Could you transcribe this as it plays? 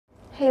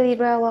Hey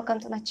Libra, welcome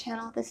to my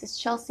channel. This is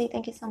Chelsea.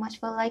 Thank you so much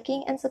for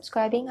liking and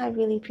subscribing. I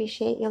really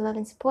appreciate your love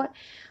and support.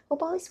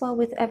 Hope all is well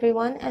with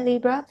everyone. And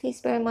Libra,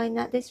 please bear in mind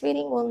that this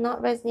reading will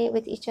not resonate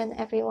with each and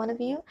every one of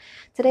you.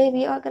 Today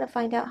we are going to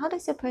find out, how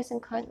does your person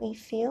currently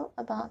feel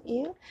about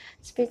you?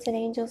 Spirits and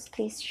angels,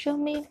 please show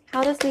me.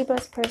 How does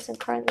Libra's person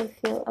currently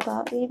feel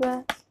about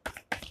Libra?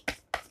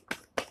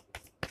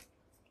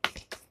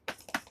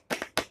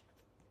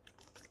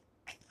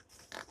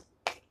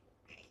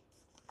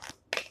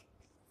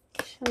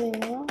 Show me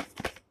more.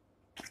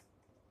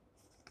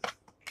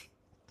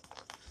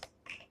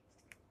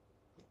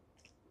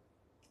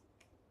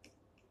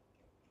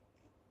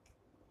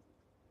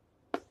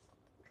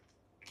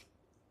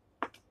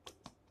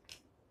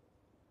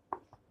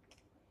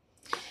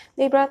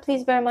 Libra,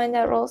 please bear in mind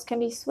that roles can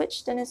be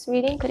switched in this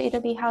reading. Could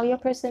either be how your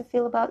person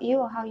feel about you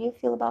or how you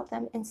feel about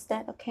them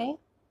instead, okay?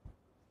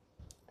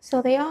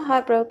 So they are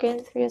heartbroken,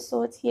 Three of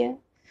Swords here.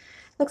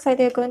 Looks like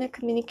they're going to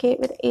communicate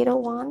with Eight of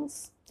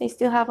Wands. They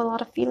still have a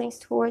lot of feelings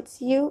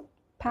towards you,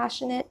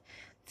 passionate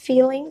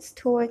feelings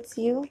towards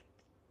you.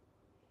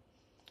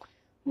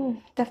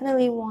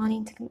 Definitely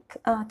wanting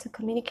to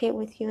communicate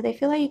with you. They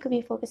feel like you could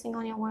be focusing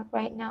on your work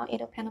right now.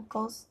 Eight of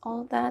Pentacles,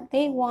 all that.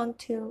 They want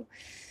to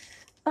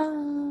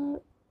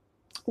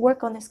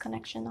work on this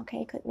connection,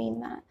 okay? Could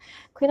mean that.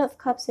 Queen of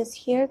Cups is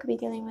here, could be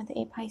dealing with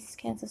a Pisces,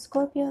 Cancer,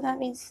 Scorpio. That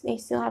means they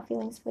still have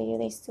feelings for you,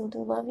 they still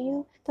do love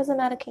you. Doesn't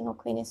matter, King or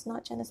Queen, it's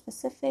not gender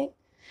specific.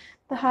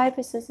 The High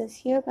Priestess is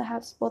here.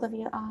 Perhaps both of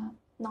you are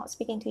not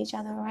speaking to each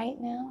other right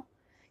now,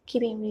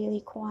 keeping really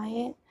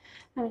quiet.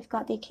 And we've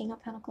got the King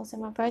of Pentacles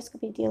in reverse,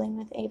 could be dealing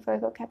with a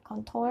Virgo,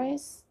 Capricorn,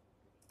 Taurus.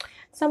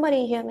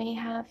 Somebody here may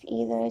have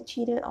either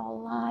cheated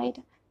or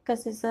lied,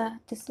 because there's a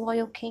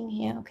disloyal king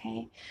here,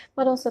 okay?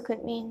 But also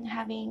could mean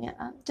having,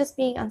 just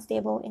being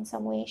unstable in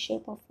some way,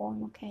 shape, or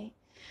form, okay?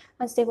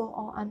 Unstable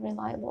or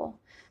unreliable.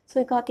 So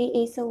we got the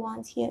Ace of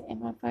Wands here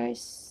in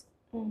reverse.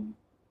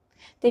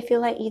 They feel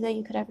like either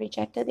you could have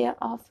rejected their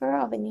offer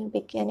of a new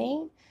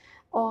beginning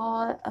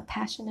or a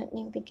passionate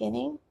new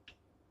beginning.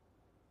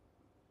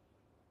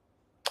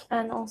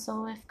 And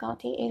also we've got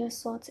the Eight of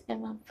Swords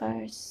in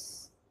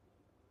reverse.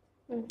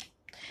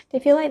 They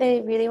feel like they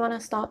really want to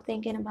stop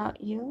thinking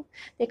about you.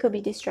 They could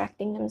be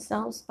distracting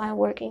themselves by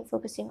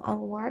focusing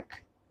on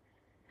work,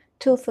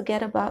 to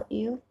forget about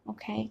you,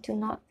 okay, to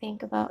not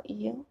think about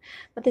you.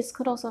 But this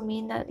could also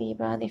mean that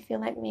Libra, they feel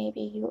like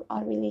maybe you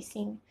are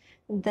releasing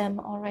them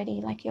already,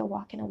 like you're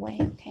walking away,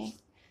 okay?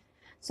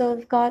 So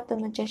we've got the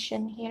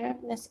Magician here.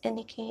 This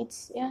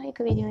indicates, yeah, you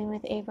could be dealing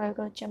with a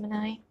Virgo,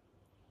 Gemini.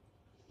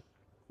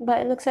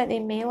 But it looks like they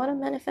may want to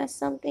manifest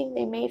something.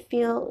 They may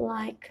feel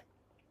like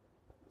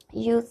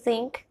you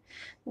think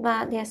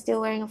that they're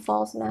still wearing a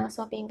false mask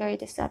or being very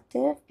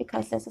deceptive,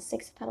 because there's a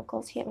Six of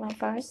Pentacles here in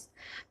reverse.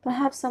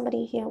 Perhaps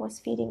somebody here was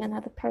feeding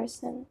another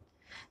person.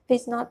 If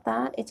it's not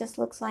that, it just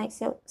looks like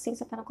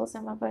Six of Pentacles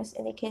in reverse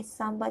indicates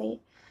somebody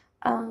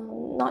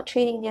not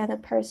treating the other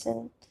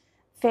person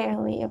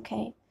fairly,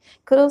 okay?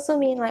 Could also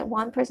mean like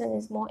one person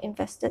is more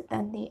invested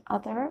than the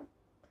other.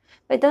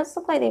 But it does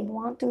look like they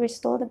want to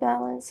restore the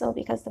balance. So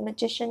because the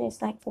Magician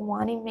is like for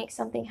wanting to make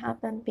something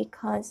happen,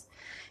 because,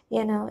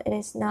 you know, it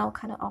is now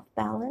kind of off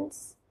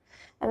balance.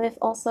 And we've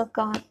also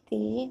got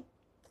the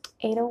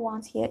Eight of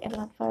Wands here in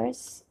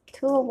reverse.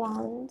 Two of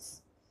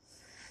Wands.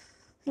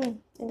 It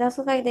does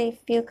look like they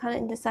feel kind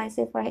of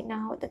indecisive right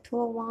now with the Two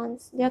of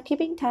Wands. They're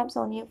keeping tabs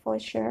on you for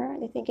sure.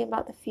 They're thinking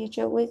about the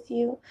future with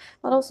you,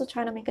 but also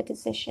trying to make a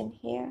decision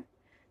here.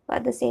 But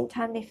at the same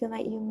time, they feel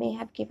like you may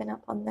have given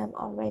up on them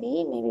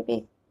already.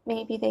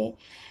 Maybe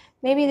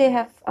they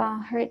have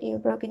hurt you,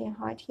 broken your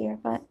heart here,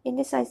 but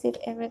indecisive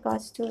in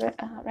regards to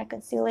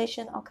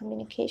reconciliation or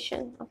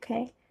communication,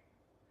 okay?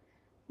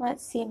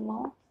 Let's see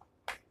more.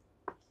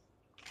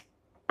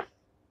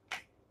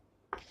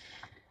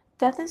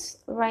 Death is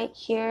right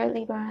here,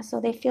 Libra, so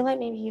they feel like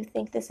maybe you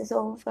think this is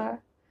over.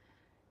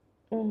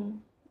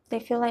 They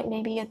feel like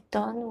maybe you're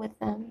done with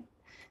them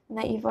and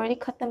that you've already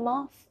cut them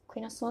off.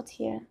 Queen of Swords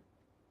here.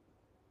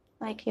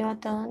 Like you're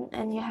done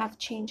and you have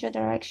changed your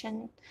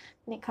direction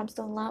when it comes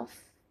to love,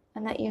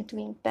 and that you're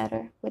doing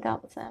better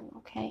without them,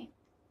 okay?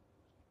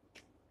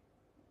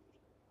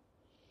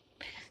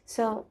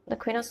 So the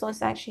Queen of Swords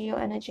is actually your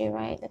energy,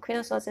 right? The Queen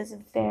of Swords is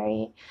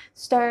very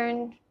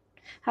stern,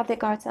 have their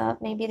guards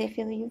up. Maybe they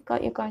feel you've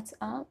got your guards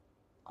up,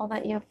 or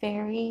that you're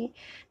very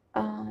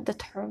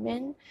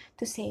determined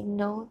to say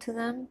no to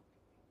them,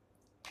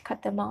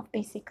 cut them off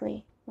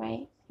basically,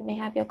 right? You may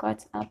have your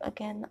guards up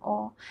again,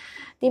 or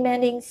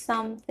demanding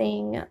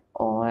something,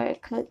 or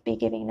could be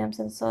giving them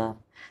some sort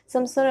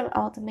of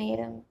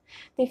ultimatum.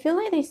 They feel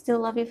like they still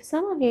love you. For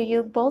some of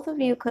you, both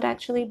of you could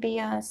actually be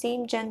a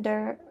same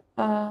gender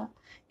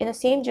in a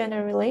same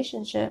gender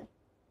relationship.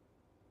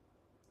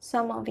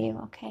 Some of you,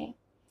 okay?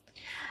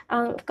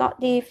 Got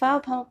the Five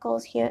of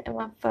Pentacles here in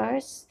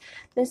reverse.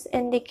 This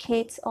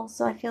indicates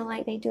also, I feel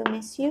like they do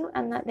miss you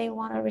and that they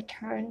want to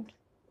return.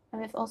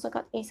 And we've also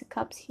got Ace of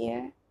Cups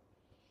here.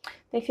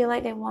 They feel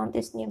like they want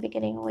this new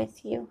beginning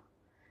with you,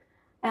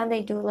 and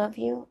they do love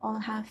you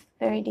or have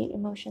very deep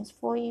emotions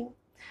for you.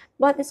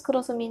 But this could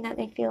also mean that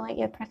they feel like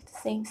you're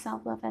practicing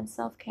self-love and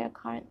self-care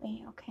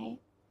currently, okay?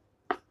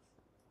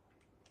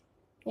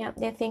 Yeah,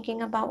 they're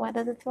thinking about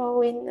whether to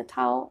throw in the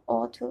towel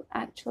or to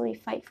actually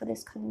fight for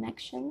this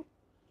connection.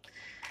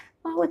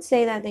 I would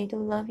say that they do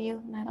love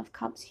you, Knight of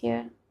Cups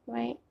here,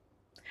 right?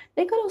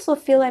 They could also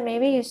feel like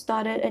maybe you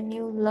started a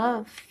new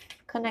love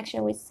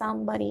connection with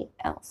somebody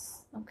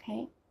else,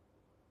 okay?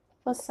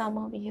 For some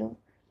of you.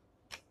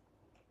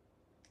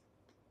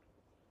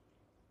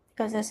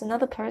 Because there's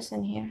another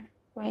person here,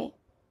 right?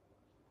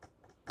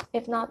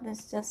 If not, this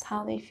is just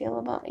how they feel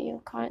about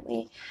you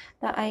currently.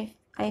 That I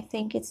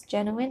think it's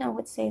genuine. I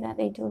would say that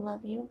they do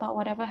love you, but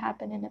whatever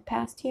happened in the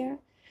past here,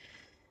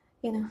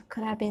 you know,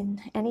 could have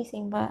been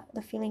anything, but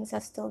the feelings are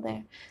still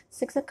there.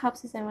 Six of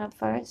Cups is in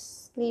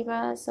reverse,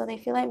 Libra, so they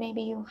feel like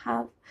maybe you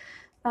have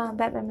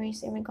bad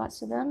memories in regards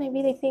to them.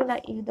 Maybe they think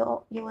that you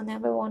will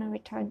never want to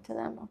return to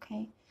them,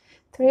 okay?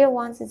 Three of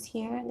Wands is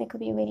here. They could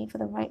be waiting for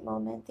the right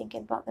moment,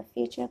 thinking about the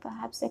future.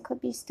 Perhaps there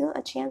could be still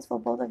a chance for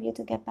both of you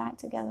to get back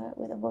together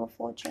with a Wheel of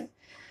Fortune.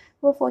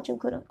 Wheel of Fortune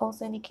could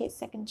also indicate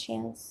second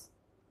chance.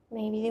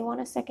 Maybe they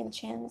want a second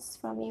chance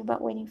from you,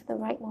 but waiting for the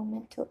right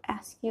moment to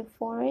ask you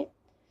for it.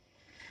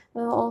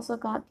 We've also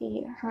got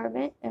the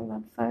Hermit in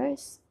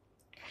reverse.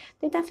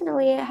 They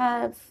definitely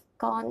have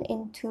gone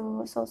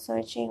into soul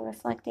searching,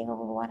 reflecting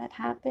over what had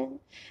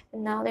happened,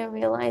 and now they're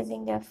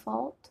realizing their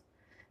fault.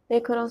 They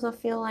could also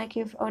feel like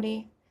you've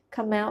already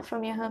come out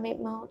from your hermit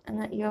mode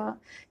and that you're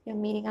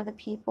meeting other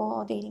people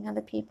or dating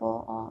other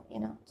people, or, you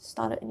know,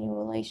 started a new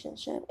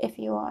relationship if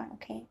you are,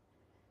 okay?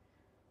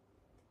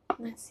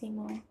 Let's see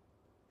more.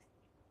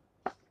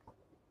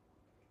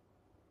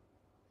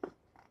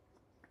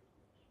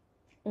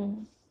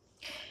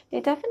 They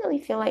definitely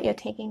feel like you're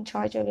taking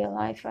charge of your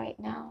life right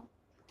now.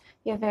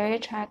 You're very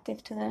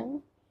attractive to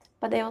them,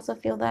 but they also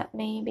feel that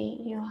maybe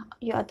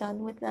you are done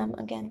with them.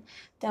 Again,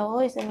 they're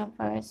always in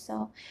reverse,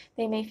 so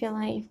they may feel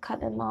like you've cut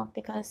them off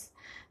because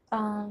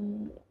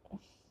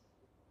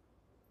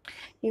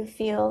you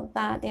feel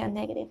that they are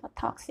negative or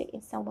toxic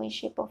in some way,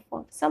 shape, or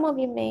form. Some of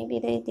you, maybe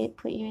they did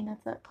put you in a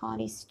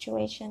third-party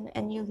situation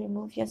and you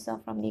remove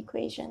yourself from the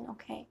equation,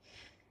 okay?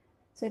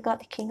 So we got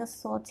the King of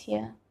Swords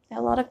here. There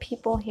are a lot of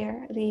people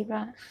here,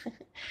 Libra.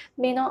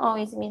 May not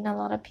always mean a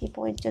lot of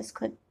people. It just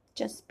could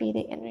just be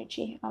the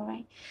energy, all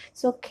right?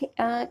 So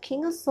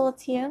King of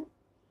Swords here.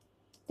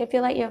 They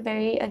feel like you're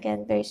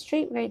very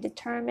strict, very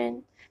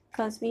determined,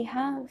 because we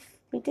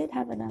did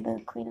have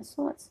another Queen of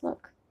Swords.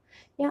 Look,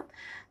 yeah.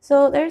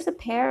 So there's a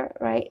pair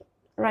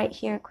right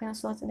here, Queen of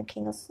Swords and the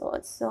King of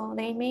Swords. So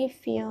they may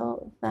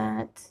feel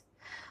that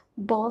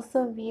both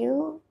of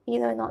you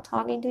either not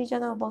talking to each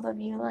other, or both of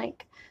you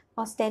like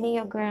are standing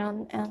your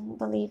ground and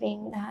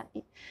believing that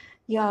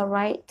you are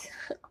right.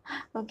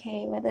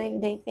 Okay, whether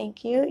they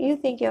think you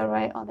think you're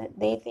right or that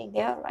they think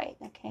they're right.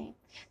 Okay,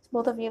 so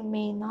both of you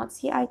may not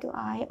see eye to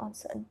eye on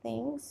certain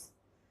things.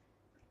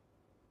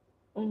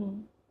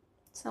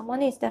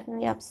 Someone is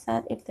definitely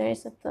upset if there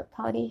is a third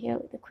party here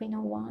with the Queen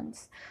of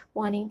Wands,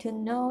 wanting to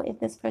know if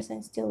this person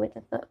is still with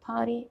the third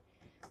party.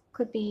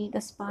 Could be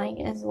the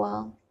spying as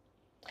well.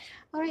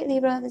 Alright,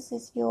 Libra, this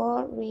is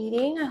your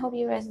reading. I hope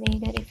you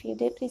resonated. If you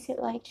did, please hit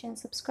like, share, and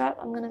subscribe.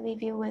 I'm going to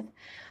leave you with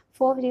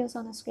 4 videos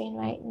on the screen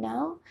right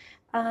now.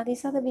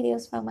 These are the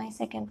videos from my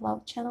second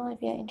vlog channel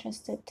if you're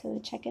interested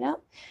to check it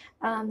out.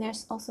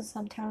 There's also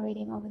some tarot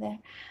reading over there.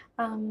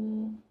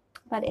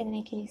 But in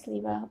any case,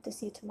 Libra, I hope to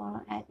see you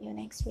tomorrow at your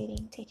next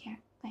reading. Take care.